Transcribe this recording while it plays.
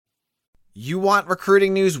You want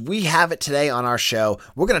recruiting news? We have it today on our show.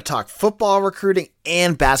 We're going to talk football recruiting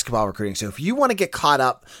and basketball recruiting. So if you want to get caught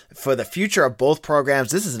up for the future of both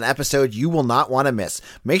programs, this is an episode you will not want to miss.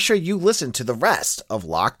 Make sure you listen to the rest of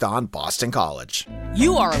Locked On Boston College.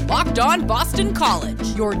 You are Locked On Boston College,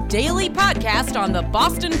 your daily podcast on the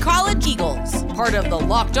Boston College Eagles, part of the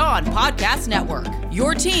Locked On Podcast Network,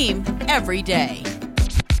 your team every day.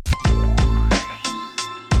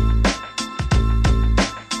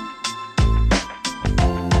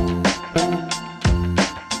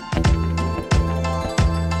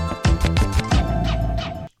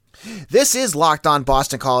 This is Locked On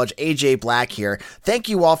Boston College. AJ Black here. Thank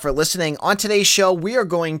you all for listening. On today's show, we are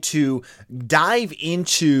going to dive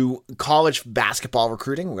into college basketball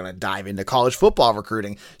recruiting. We're going to dive into college football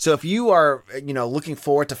recruiting. So if you are, looking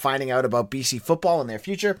forward to finding out about BC football in their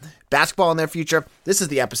future, basketball in their future, this is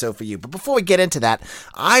the episode for you. But before we get into that,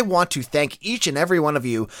 I want to thank each and every one of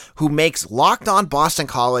you who makes Locked On Boston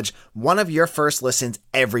College one of your first listens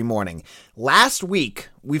every morning. Last week,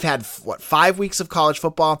 we've had, 5 weeks of college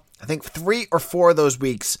football? I think 3 or 4 of those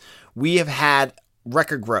weeks, we have had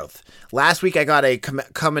record growth. Last week, I got a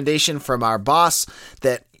commendation from our boss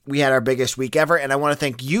that we had our biggest week ever, and I want to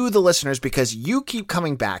thank you, the listeners, because you keep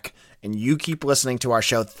coming back and you keep listening to our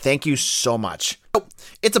show. Thank you so much. So,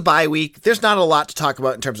 it's a bye week. There's not a lot to talk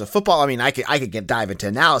about in terms of football. I mean, I could dive into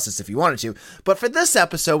analysis if you wanted to, but for this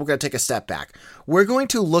episode, we're going to take a step back. We're going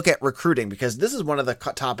to look at recruiting because this is one of the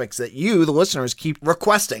topics that you, the listeners, keep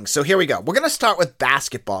requesting. So here we go. We're going to start with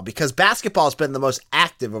basketball because basketball has been the most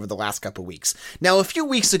active over the last couple of weeks. Now, a few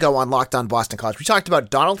weeks ago on Locked On Boston College, we talked about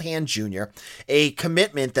Donald Hand Jr., a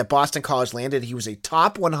commitment that Boston College landed. He was a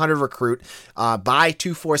top 100 recruit by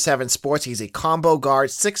 247 Sports. He's a combo guard,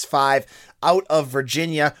 6'5", out of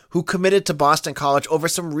Virginia, who committed to Boston College over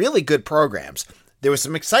some really good programs. There was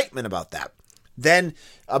some excitement about that. Then,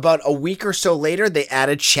 about a week or so later, they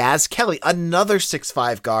added Chaz Kelly, another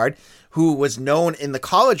 6'5" guard, who was known in the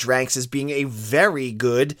college ranks as being a very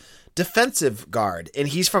good defensive guard. And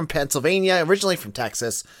he's from Pennsylvania, originally from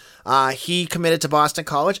Texas. He committed to Boston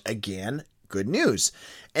College. Again, good news.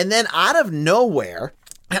 And then out of nowhere,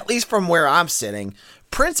 at least from where I'm sitting,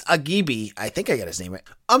 Prince Agibi, I think I got his name right.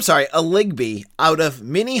 Aligbe, out of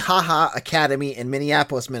Minnehaha Academy in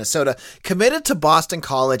Minneapolis, Minnesota, committed to Boston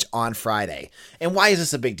College on Friday. And why is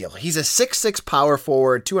this a big deal? He's a 6'6" power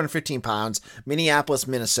forward, 215 pounds, Minneapolis,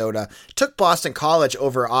 Minnesota. Took Boston College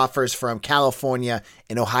over offers from California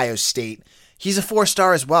and Ohio State. He's a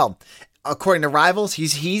 4-star as well. According to Rivals,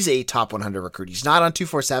 he's a top 100 recruit. He's not on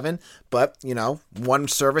 247, but, one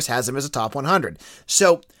service has him as a top 100.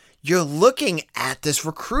 So you're looking at this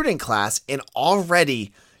recruiting class and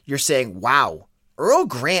already you're saying, wow, Earl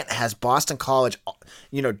Grant has Boston College,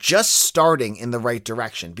 just starting in the right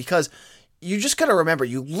direction. Because you just got to remember,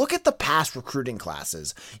 you look at the past recruiting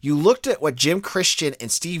classes, you looked at what Jim Christian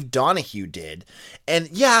and Steve Donahue did, and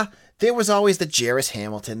yeah, there was always the Jarris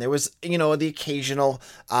Hamilton. There was, the occasional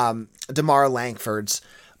DeMar Langfords.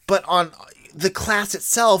 But on the class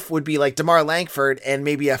itself would be like DeMar Langford and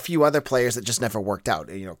maybe a few other players that just never worked out.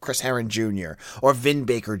 Chris Herron Jr. or Vin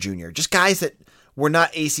Baker Jr. Just guys that were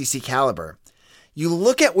not ACC caliber. You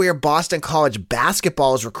look at where Boston College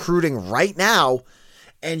basketball is recruiting right now,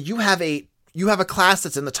 and you have a class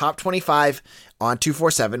that's in the top 25 on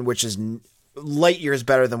 247, which is light years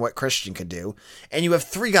better than what Christian could do. And you have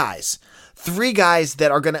three guys that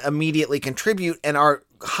are going to immediately contribute and are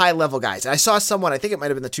high level guys. And I saw someone, I think it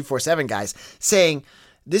might've been the 247 guys, saying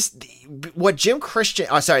it's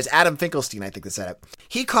Adam Finkelstein, I think that said it.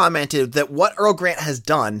 He commented that what Earl Grant has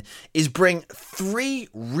done is bring 3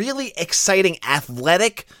 really exciting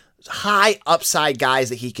athletic, high upside guys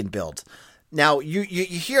that he can build. Now you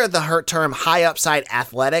hear the term high upside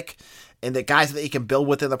athletic and the guys that he can build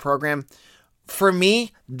within the program. For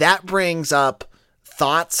me, that brings up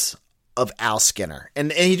thoughts of Al Skinner.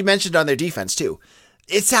 And he mentioned on their defense too.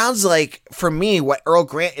 It sounds like, for me, what Earl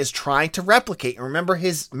Grant is trying to replicate, and remember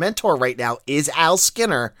his mentor right now is Al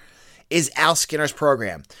Skinner, is Al Skinner's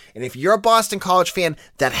program. And if you're a Boston College fan,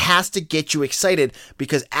 that has to get you excited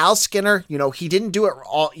because Al Skinner, he didn't do it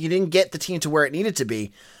all. He didn't get the team to where it needed to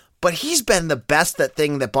be, but he's been the best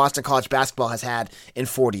thing that Boston College basketball has had in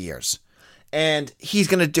 40 years. And he's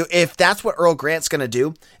going to do, if that's what Earl Grant's going to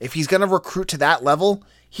do, if he's going to recruit to that level,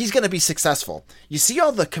 he's going to be successful. You see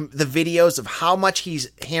all the videos of how much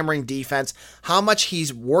he's hammering defense, how much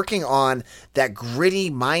he's working on that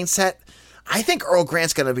gritty mindset. I think Earl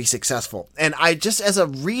Grant's going to be successful. And I just, as a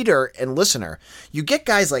reader and listener, you get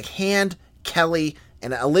guys like Hand, Kelly,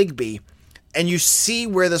 and Aligbe, and you see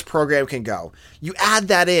where this program can go. You add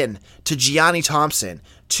that in to Gianni Thompson,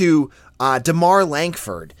 to DeMar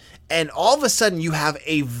Langford, and all of a sudden you have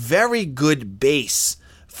a very good base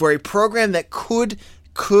for a program that could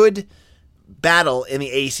battle in the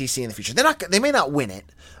ACC in the future. They may not win it,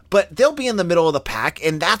 but they'll be in the middle of the pack,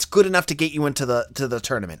 and that's good enough to get you into the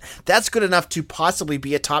tournament. That's good enough to possibly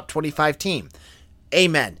be a top 25 team.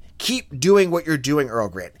 Amen. Keep doing what you're doing, Earl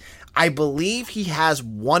Grant. I believe he has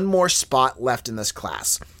one more spot left in this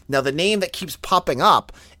class. Now, the name that keeps popping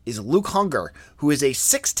up is Luke Hunger, who is a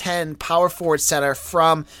 6'10 power forward center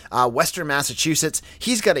from Western Massachusetts.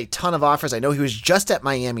 He's got a ton of offers. I know he was just at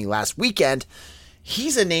Miami last weekend.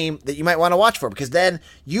 He's a name that you might want to watch for, because then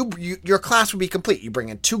your class would be complete. You bring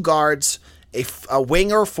in 2 guards, a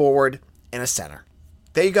winger forward, and a center.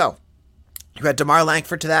 There you go. You had DeMar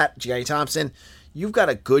Langford to that, Gianni Thompson. You've got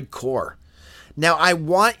a good core. Now, I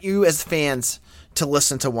want you as fans to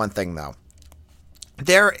listen to one thing, though.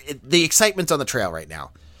 The excitement's on the trail right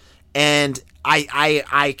now. And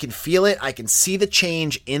I can feel it. I can see the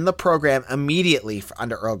change in the program immediately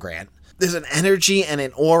under Earl Grant. There's an energy and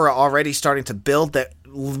an aura already starting to build that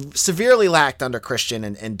severely lacked under Christian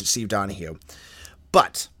and Steve Donahue.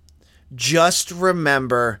 But just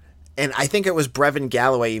remember, and I think it was Brevin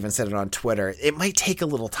Galloway even said it on Twitter, it might take a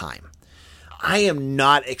little time. I am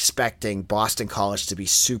not expecting Boston College to be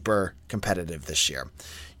super competitive this year.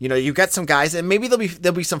 You know, you've got some guys, and maybe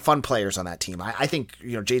there'll be some fun players on that team. I think,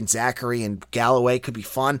 Jaden Zachary and Galloway could be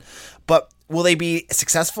fun, but will they be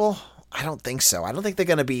successful? I don't think so. I don't think they're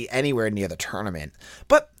going to be anywhere near the tournament.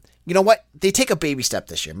 But you know what? They take a baby step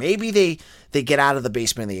this year. Maybe they get out of the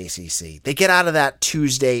basement of the ACC. They get out of that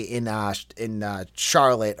Tuesday in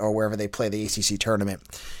Charlotte or wherever they play the ACC tournament,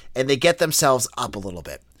 and they get themselves up a little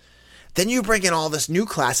bit. Then you bring in all this new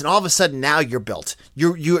class, and all of a sudden now you're built.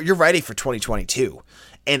 You're ready for 2022.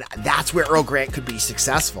 And that's where Earl Grant could be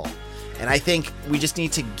successful. And I think we just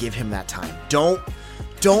need to give him that time. Don't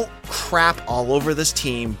crap all over this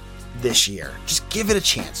team this year. Just give it a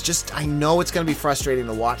chance. I know it's going to be frustrating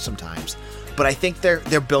to watch sometimes, but I think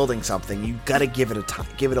they're building something. You got to give it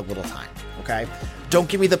a little time. Okay? Don't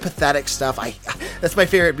give me the pathetic stuff. That's my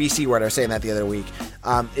favorite BC word. I was saying that the other week.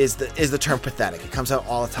 Is the term pathetic. It comes out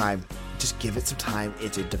all the time. Just give it some time.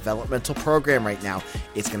 It's a developmental program right now.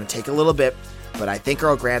 It's going to take a little bit, but I think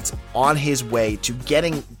Earl Grant's on his way to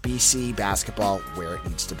getting BC basketball where it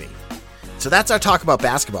needs to be. So that's our talk about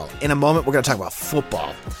basketball. In a moment, we're going to talk about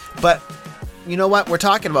football. But you know what? We're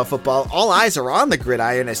talking about football. All eyes are on the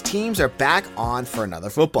gridiron as teams are back on for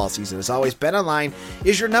another football season. As always, BetOnline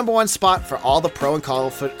is your number one spot for all the pro and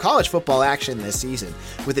college football action this season.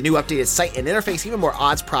 With the new updated site and interface, even more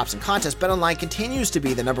odds, props, and contests, BetOnline continues to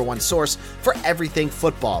be the number one source for everything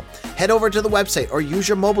football. Head over to the website or use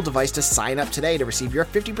your mobile device to sign up today to receive your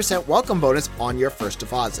 50% welcome bonus on your first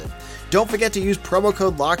deposit. Don't forget to use promo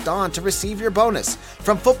code LOCKEDON to receive your bonus.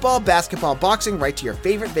 From football, basketball, boxing, right to your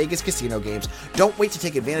favorite Vegas casino games, don't wait to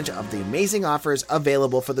take advantage of the amazing offers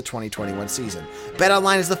available for the 2021 season.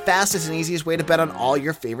 BetOnline is the fastest and easiest way to bet on all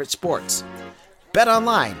your favorite sports.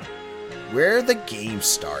 BetOnline, where the game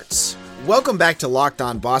starts. Welcome back to Locked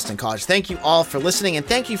On Boston College. Thank you all for listening, and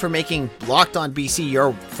thank you for making Locked On BC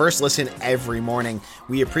your first listen every morning.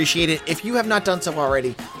 We appreciate it. If you have not done so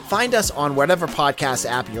already, find us on whatever podcast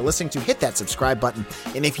app you're listening to. Hit that subscribe button.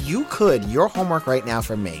 And if you could, your homework right now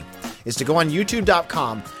from me is to go on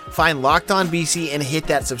youtube.com, find Locked On BC, and hit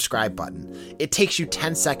that subscribe button. It takes you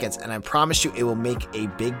 10 seconds, and I promise you it will make a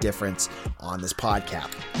big difference on this podcast.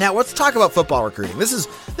 Now, let's talk about football recruiting. This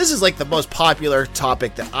is like the most popular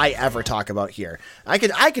topic that I ever talk about here. I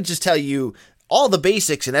could just tell you all the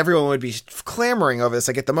basics and everyone would be clamoring over this.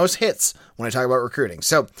 I get the most hits when I talk about recruiting.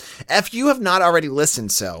 So if you have not already listen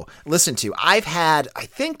to, I've had, I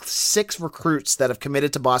think, 6 recruits that have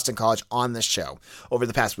committed to Boston College on this show over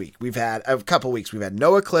the past week. We've had a couple weeks. We've had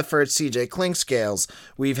Noah Clifford, CJ Klingscales.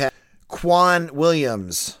 We've had Quan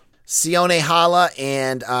Williams, Sione Hala,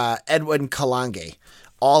 and Edwin Kalange,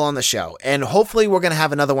 all on the show. And hopefully we're going to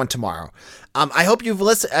have another one tomorrow. I hope you've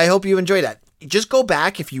listened. I hope you enjoyed that. Just go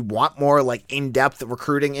back if you want more like in-depth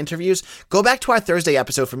recruiting interviews. Go back to our Thursday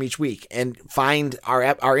episode from each week and find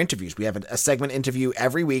our interviews. We have a segment interview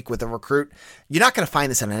every week with a recruit. You're not going to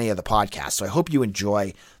find this on any other podcast, so I hope you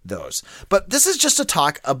enjoy those. But this is just to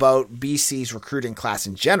talk about BC's recruiting class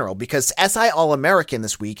in general, because SI All-American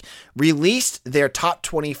this week released their top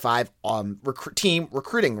 25 team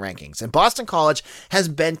recruiting rankings, and Boston College has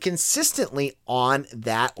been consistently on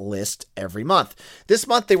that list every month. This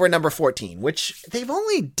month they were number 14, which they've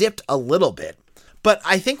only dipped a little bit. But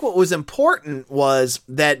I think what was important was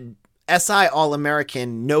that SI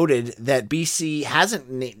All-American noted that BC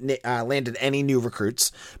hasn't landed any new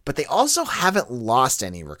recruits, but they also haven't lost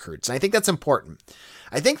any recruits. And I think that's important.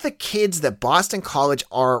 I think the kids that Boston College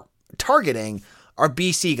are targeting are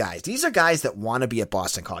BC guys. These are guys that want to be at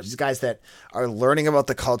Boston College. These guys that are learning about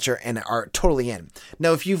the culture and are totally in.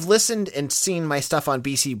 Now, if you've listened and seen my stuff on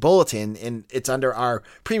BC Bulletin, and it's under our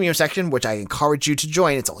premium section, which I encourage you to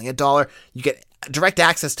join. It's only $1. You get direct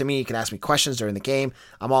access to me. You can ask me questions during the game.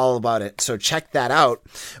 I'm all about it. So check that out.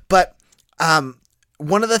 But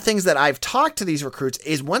one of the things that I've talked to these recruits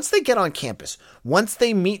is once they get on campus, once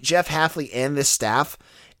they meet Jeff Hafley and this staff,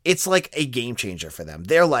 it's like a game changer for them.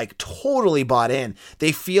 They're like totally bought in.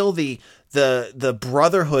 They feel the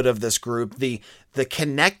brotherhood of this group, the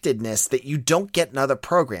connectedness that you don't get in other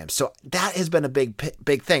programs. So that has been a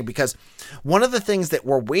big thing, because one of the things that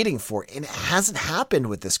we're waiting for, and it hasn't happened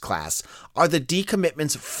with this class, are the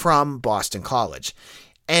decommitments from Boston College.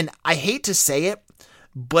 And I hate to say it,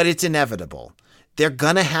 but it's inevitable. They're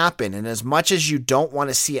going to happen. And as much as you don't want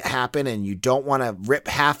to see it happen and you don't want to rip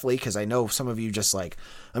Hafley, because I know some of you just like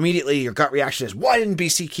immediately your gut reaction is, why didn't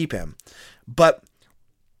BC keep him? But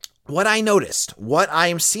what I noticed, what I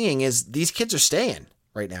am seeing is these kids are staying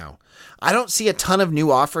right now. I don't see a ton of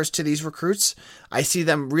new offers to these recruits. I see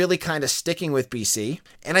them really kind of sticking with BC.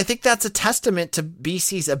 And I think that's a testament to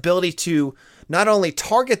BC's ability to not only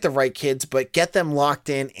target the right kids, but get them locked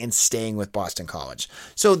in and staying with Boston College.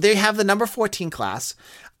 So they have the number 14 class.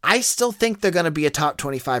 I still think they're going to be a top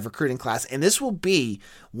 25 recruiting class. And this will be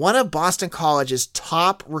one of Boston College's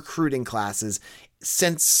top recruiting classes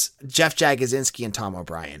since Jeff Jagodzinski and Tom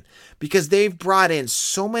O'Brien, because they've brought in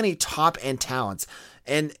so many top end talents,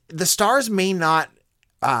 and the stars may not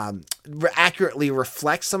accurately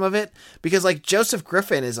reflect some of it, because like Joseph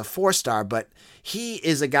Griffin is a 4-star, but he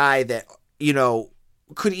is a guy that, you know,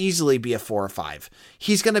 could easily be a 4 or 5.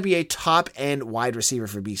 He's going to be a top end wide receiver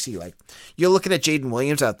for BC. Like, you're looking at Jaden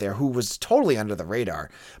Williams out there, who was totally under the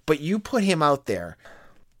radar, but you put him out there,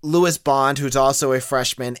 Lewis Bond, who's also a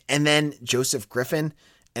freshman, and then Joseph Griffin,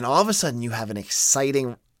 and all of a sudden you have an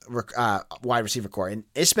exciting wide receiver core. And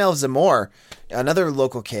Ishmael Zamor, another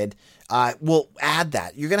local kid, will add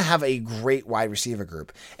that. You're going to have a great wide receiver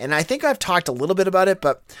group. And I think I've talked a little bit about it,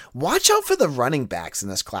 but watch out for the running backs in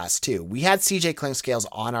this class too. We had CJ Klingscales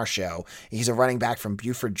on our show. He's a running back from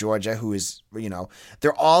Buford, Georgia, who is, you know,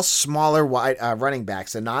 they're all smaller wide running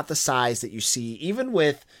backs. They're not the size that you see, even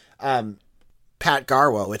with Pat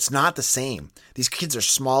Garwo. It's not the same. These kids are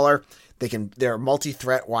smaller. They're a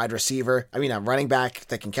multi-threat wide receiver. I mean, a running back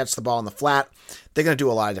that can catch the ball in the flat. They're going to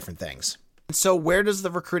do a lot of different things. So where does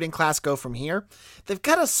the recruiting class go from here? They've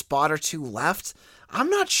got a spot or two left. I'm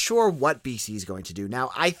not sure what BC is going to do.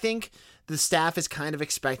 Now, I think the staff is kind of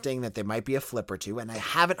expecting that there might be a flip or two, and I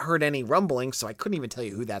haven't heard any rumbling, so I couldn't even tell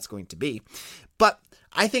you who that's going to be. But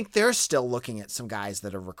I think they're still looking at some guys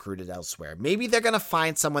that are recruited elsewhere. Maybe they're going to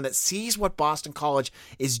find someone that sees what Boston College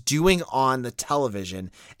is doing on the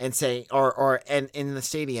television and say, and in the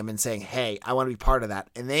stadium, and saying, hey, I want to be part of that.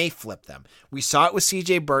 And they flip them. We saw it with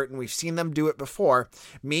CJ Burton. We've seen them do it before.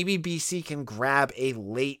 Maybe BC can grab a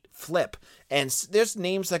late flip. And there's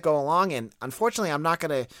names that go along. And unfortunately, I'm not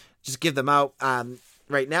going to just give them out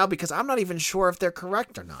right now, because I'm not even sure if they're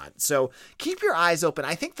correct or not. So keep your eyes open.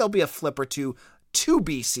 I think there'll be a flip or two to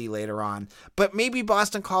BC later on, but maybe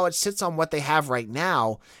Boston College sits on what they have right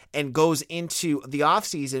now and goes into the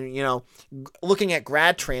offseason, you know, looking at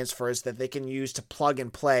grad transfers that they can use to plug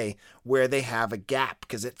and play where they have a gap,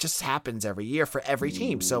 because it just happens every year for every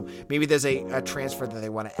team. So maybe there's a transfer that they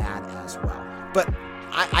want to add as well. But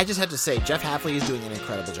I just have to say, Jeff Hafley is doing an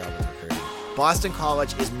incredible job with recruiting. Boston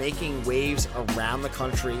College is making waves around the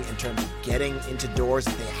country in terms of getting into doors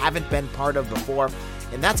that they haven't been part of before,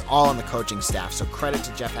 and that's all on the coaching staff, so credit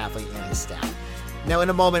to Jeff Hafley and his staff. Now, in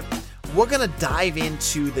a moment, we're going to dive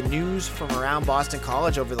into the news from around Boston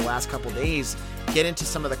College over the last couple days, get into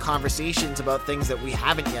some of the conversations about things that we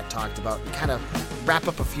haven't yet talked about, and kind of wrap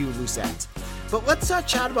up a few loose ends. But let's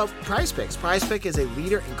chat about Prize Picks. Prize Pick is a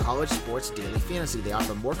leader in college sports daily fantasy. They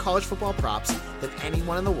offer more college football props than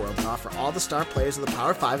anyone in the world, and offer all the star players of the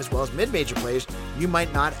Power 5 as well as mid-major players you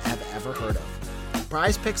might not have ever heard of.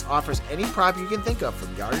 Prize Picks offers any prop you can think of,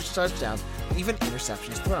 from yardage to touchdowns, even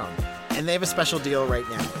interceptions thrown. And they have a special deal right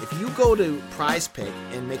now. If you go to Prize Pick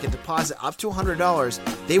and make a deposit up to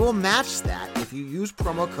 $100, they will match that if you use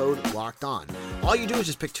promo code LOCKEDON. All you do is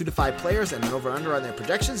just pick 2 to 5 players and an over-under on their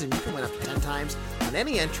projections, and you can win up to 10 times on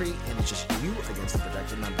any entry, and it's just you against the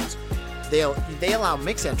projected numbers. They allow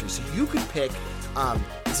mixed entries, so you could pick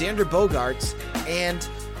Xander Bogaerts and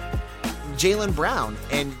Jaylen Brown,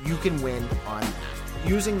 and you can win on that.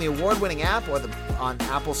 using the award-winning app or on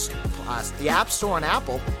the App Store on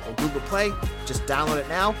Apple or Google Play. Just download it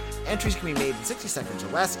now. Entries can be made in 60 seconds or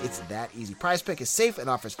less. It's that easy. PrizePicks is safe and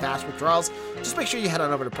offers fast withdrawals. Just make sure you head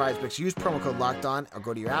on over to PrizePicks, use promo code LOCKEDON, or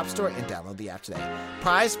go to your App Store and download the app today.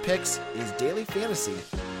 PrizePicks is daily fantasy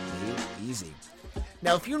made easy.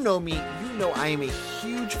 Now, if you know me, you know I am a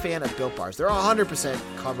huge fan of Built Bars. They're 100%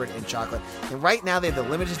 covered in chocolate. And right now, they have the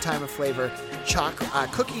limited time of flavor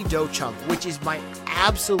cookie dough chunk, which is my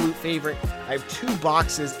absolute favorite. I have 2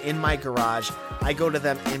 boxes in my garage. I go to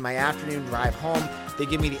them in my afternoon drive home. They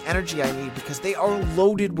give me the energy I need because they are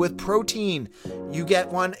loaded with protein. You get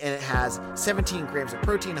one and it has 17 grams of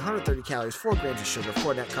protein, 130 calories, 4 grams of sugar,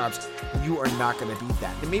 4 net carbs. You are not going to beat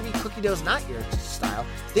that. And maybe cookie dough is not your style.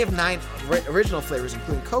 They have 9 original flavors,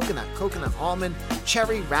 including coconut almond,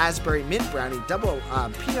 cherry, raspberry, mint brownie, double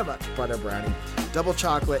peanut butter brownie, double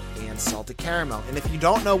chocolate, and salted caramel. And if you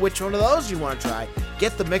don't know which one of those you want to try,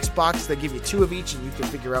 get the mixed box. They give you 2 of each and you can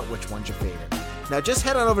figure out which one's your favorite. Now just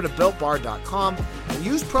head on over to BuiltBar.com and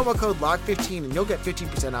use promo code LOCK15 and you'll get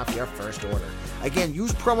 15% off your first order. Again,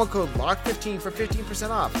 use promo code LOCK15 for 15%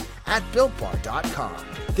 off at BuiltBar.com.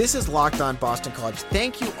 This is Locked On Boston College.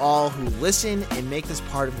 Thank you all who listen and make this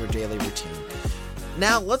part of your daily routine.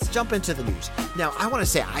 Now, let's jump into the news. Now, I want to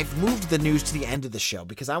say I've moved the news to the end of the show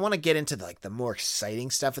because I want to get into the more exciting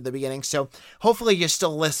stuff at the beginning. So hopefully you're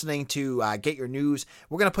still listening to get your news.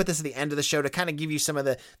 We're going to put this at the end of the show to kind of give you some of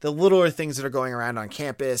the littler things that are going around on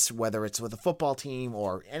campus, whether it's with a football team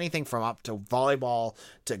or anything from up to volleyball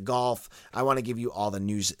to golf. I want to give you all the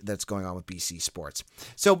news that's going on with BC sports.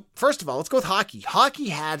 So first of all, let's go with hockey. Hockey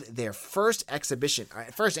had their first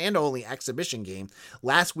and only exhibition game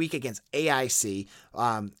last week against AIC.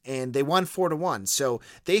 And they won 4-1. So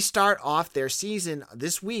they start off their season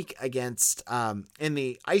this week against in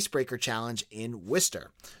the Icebreaker Challenge in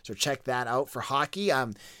Worcester. So check that out for hockey.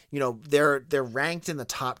 They're ranked in the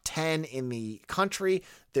top 10 in the country.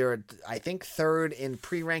 They're, I think, 3rd in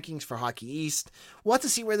pre-rankings for Hockey East. We'll have to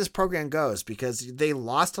see where this program goes because they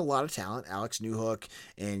lost a lot of talent. Alex Newhook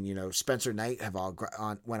and Spencer Knight have all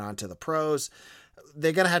went on to the pros.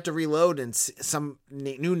 They're going to have to reload and some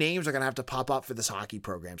new names are going to have to pop up for this hockey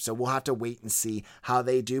program. So we'll have to wait and see how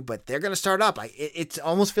they do, but they're going to start up. It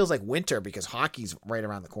almost feels like winter because hockey's right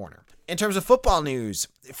around the corner. In terms of football news,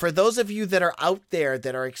 for those of you that are out there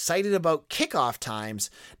that are excited about kickoff times,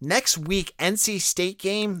 next week, NC State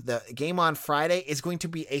game, the game on Friday, is going to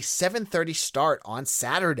be a 7:30 start on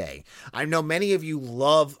Saturday. I know many of you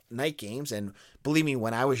love night games, and believe me,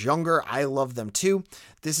 when I was younger, I loved them too.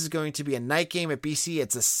 This is going to be a night game at BC.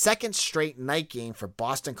 It's a second straight night game for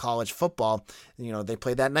Boston College football. They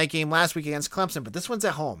played that night game last week against Clemson, but this one's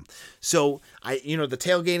at home. So the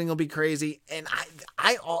tailgating will be crazy. And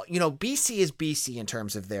BC is BC in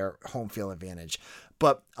terms of their home field advantage,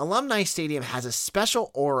 but Alumni Stadium has a special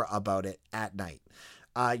aura about it at night.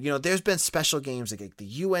 There's been special games like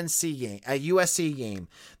the USC game,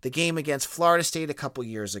 the game against Florida State a couple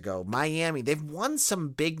years ago, Miami. They've won some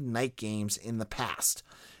big night games in the past.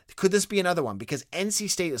 Could this be another one? Because NC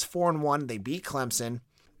State is 4-1. They beat Clemson.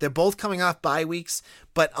 They're both coming off bye weeks,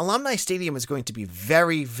 but Alumni Stadium is going to be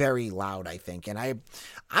very, very loud, I think. And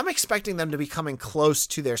I'm expecting them to be coming close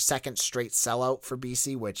to their second straight sellout for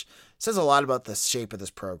BC, which says a lot about the shape of this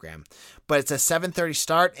program. But it's a 7:30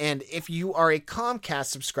 start, and if you are a Comcast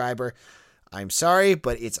subscriber, I'm sorry,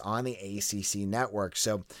 but it's on the ACC network.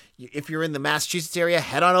 So if you're in the Massachusetts area,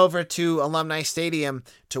 head on over to Alumni Stadium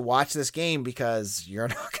to watch this game because you're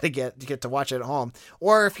not going to get to watch it at home.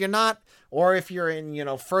 Or if you're not, or if you're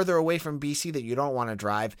in, further away from BC that you don't want to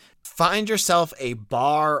drive, find yourself a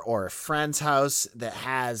bar or a friend's house that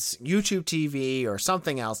has YouTube TV or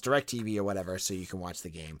something else, DirecTV or whatever, so you can watch the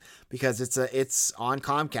game because it's on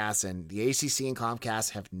Comcast and the ACC and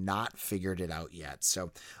Comcast have not figured it out yet.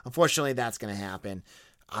 So unfortunately, that's going to happen.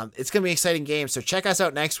 It's going to be an exciting game. So check us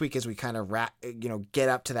out next week as we kind of get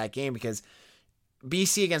up to that game because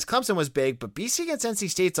BC against Clemson was big, but BC against NC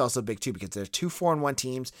State's also big too because they're 2 4-1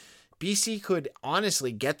 teams. BC could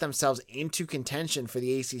honestly get themselves into contention for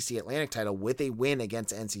the ACC Atlantic title with a win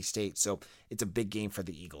against NC State. So it's a big game for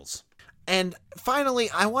the Eagles. And finally,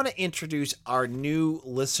 I want to introduce our new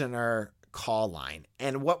listener call line.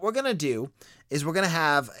 And what we're going to do is we're going to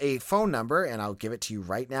have a phone number, and I'll give it to you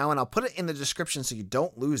right now, and I'll put it in the description so you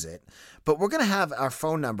don't lose it. But we're going to have our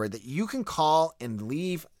phone number that you can call and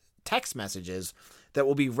leave text messages that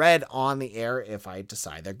will be read on the air if I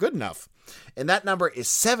decide they're good enough. And that number is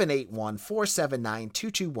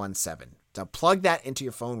 781-479-2217. So plug that into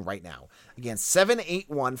your phone right now. Again,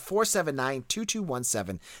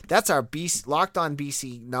 781-479-2217. That's our Locked On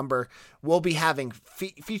BC number. We'll be having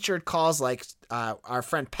featured calls like our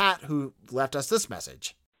friend Pat, who left us this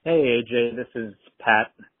message. Hey, AJ, this is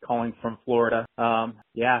Pat calling from Florida. Last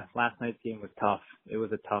night's game was tough. It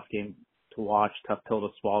was a tough game to watch, tough pill to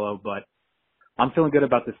swallow, but I'm feeling good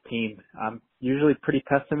about this team. I'm usually pretty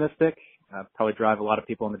pessimistic. Probably drive a lot of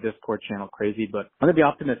people on the Discord channel crazy, but I'm going to be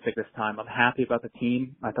optimistic this time. I'm happy about the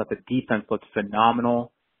team. I thought the defense looked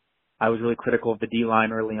phenomenal. I was really critical of the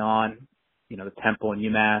D-line early on, the Temple and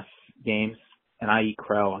UMass games, and IE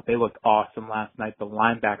Crow. They looked awesome last night. The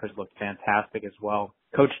linebackers looked fantastic as well.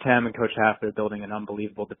 Coach Tem and Coach Haff, they're building an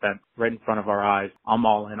unbelievable defense right in front of our eyes. I'm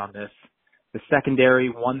all in on this. The secondary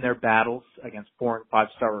won their battles against 4- and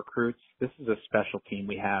 5-star recruits. This is a special team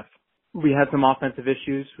we have. We had some offensive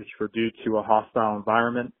issues, which were due to a hostile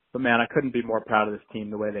environment. But, man, I couldn't be more proud of this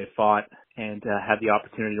team, the way they fought and had the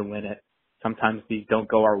opportunity to win it. Sometimes these don't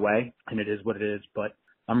go our way, and it is what it is. But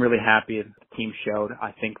I'm really happy that the team showed.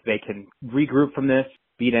 I think they can regroup from this,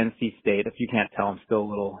 beat NC State. If you can't tell, I'm still a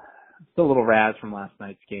little razz from last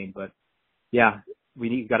night's game. But, yeah,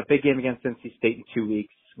 we've got a big game against NC State in 2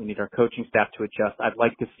 weeks. We need our coaching staff to adjust. I'd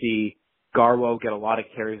like to see Garwo get a lot of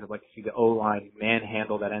carries. I'd like to see the O-line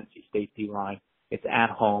manhandle that NC State D-line. It's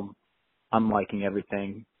at home. I'm liking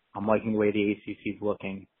everything. I'm liking the way the ACC is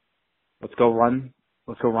looking. Let's go run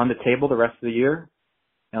the table the rest of the year.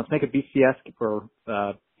 And let's make a BCS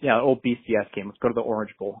old BCS game. Let's go to the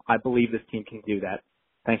Orange Bowl. I believe this team can do that.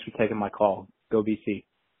 Thanks for taking my call. Go BC.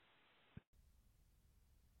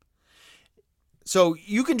 So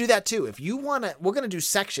you can do that too. If you want to, we're going to do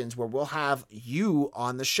sections where we'll have you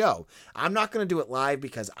on the show. I'm not going to do it live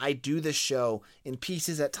because I do this show in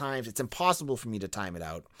pieces at times. It's impossible for me to time it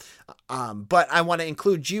out. But I want to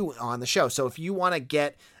include you on the show. So if you want to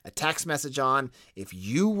get a text message on, if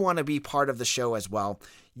you want to be part of the show as well,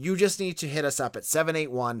 you just need to hit us up at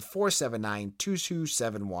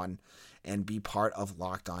 781-479-2271 and be part of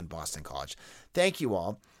Locked On Boston College. Thank you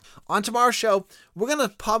all. On tomorrow's show, we're going to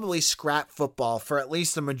probably scrap football for at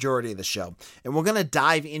least the majority of the show, and we're going to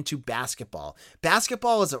dive into basketball.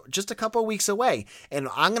 Basketball is just a couple of weeks away, and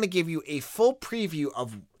I'm going to give you a full preview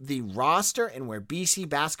of the roster and where BC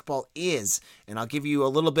basketball is, and I'll give you a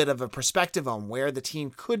little bit of a perspective on where the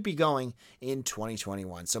team could be going in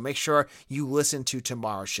 2021. So make sure you listen to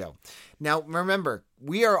tomorrow's show. Now, remember,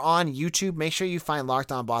 we are on YouTube. Make sure you find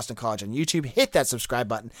Locked On Boston College on YouTube. Hit that subscribe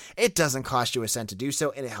button. It doesn't cost you a cent to do so,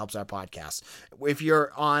 and it helps our podcast. If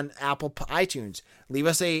you're on Apple iTunes, leave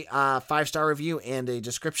us a 5-star review and a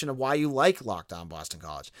description of why you like Locked On Boston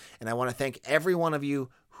College. And I want to thank every one of you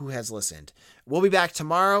who has listened. We'll be back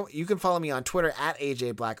tomorrow. You can follow me on Twitter at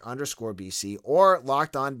AJBlack_BC or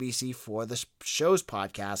Locked On BC for the show's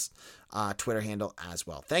podcast Twitter handle as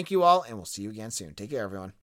well. Thank you all, and we'll see you again soon. Take care, everyone.